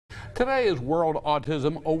Today is World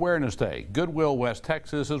Autism Awareness Day. Goodwill, West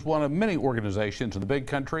Texas is one of many organizations in the Big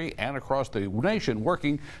Country and across the nation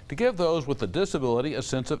working to give those with a disability a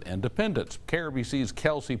sense of independence. KRBC's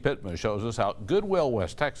Kelsey Pittman shows us how Goodwill,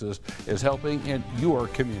 West Texas is helping in your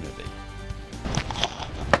community.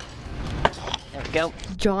 There we go.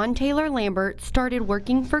 John Taylor Lambert started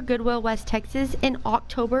working for Goodwill, West Texas in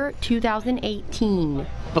October 2018.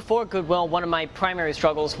 Before Goodwill, one of my primary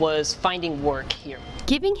struggles was finding work here.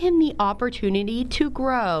 Giving him the opportunity to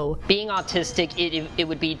grow. Being autistic, it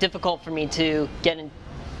would be difficult for me to get in.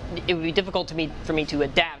 It would be difficult for me to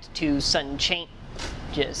adapt to sudden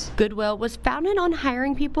changes. Goodwill was founded on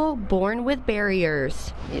hiring people born with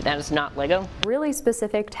barriers. That is not Lego. Really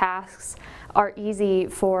specific tasks are easy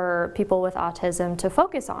for people with autism to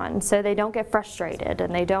focus on, so they don't get frustrated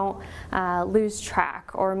and they don't lose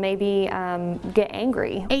track or maybe get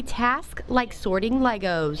angry. A task like sorting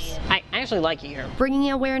Legos. I actually like it here.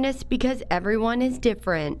 Bringing awareness because everyone is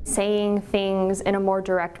different. Saying things in a more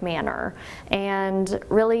direct manner and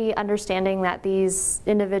really understanding that these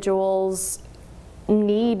individuals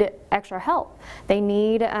need extra help. They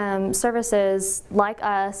need services like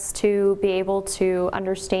us to be able to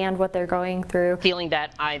understand what they're going through. Feeling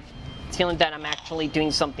that I'm actually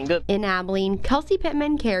doing something good. In Abilene, Kelsey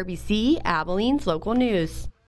Pittman, KRBC, Abilene's local news.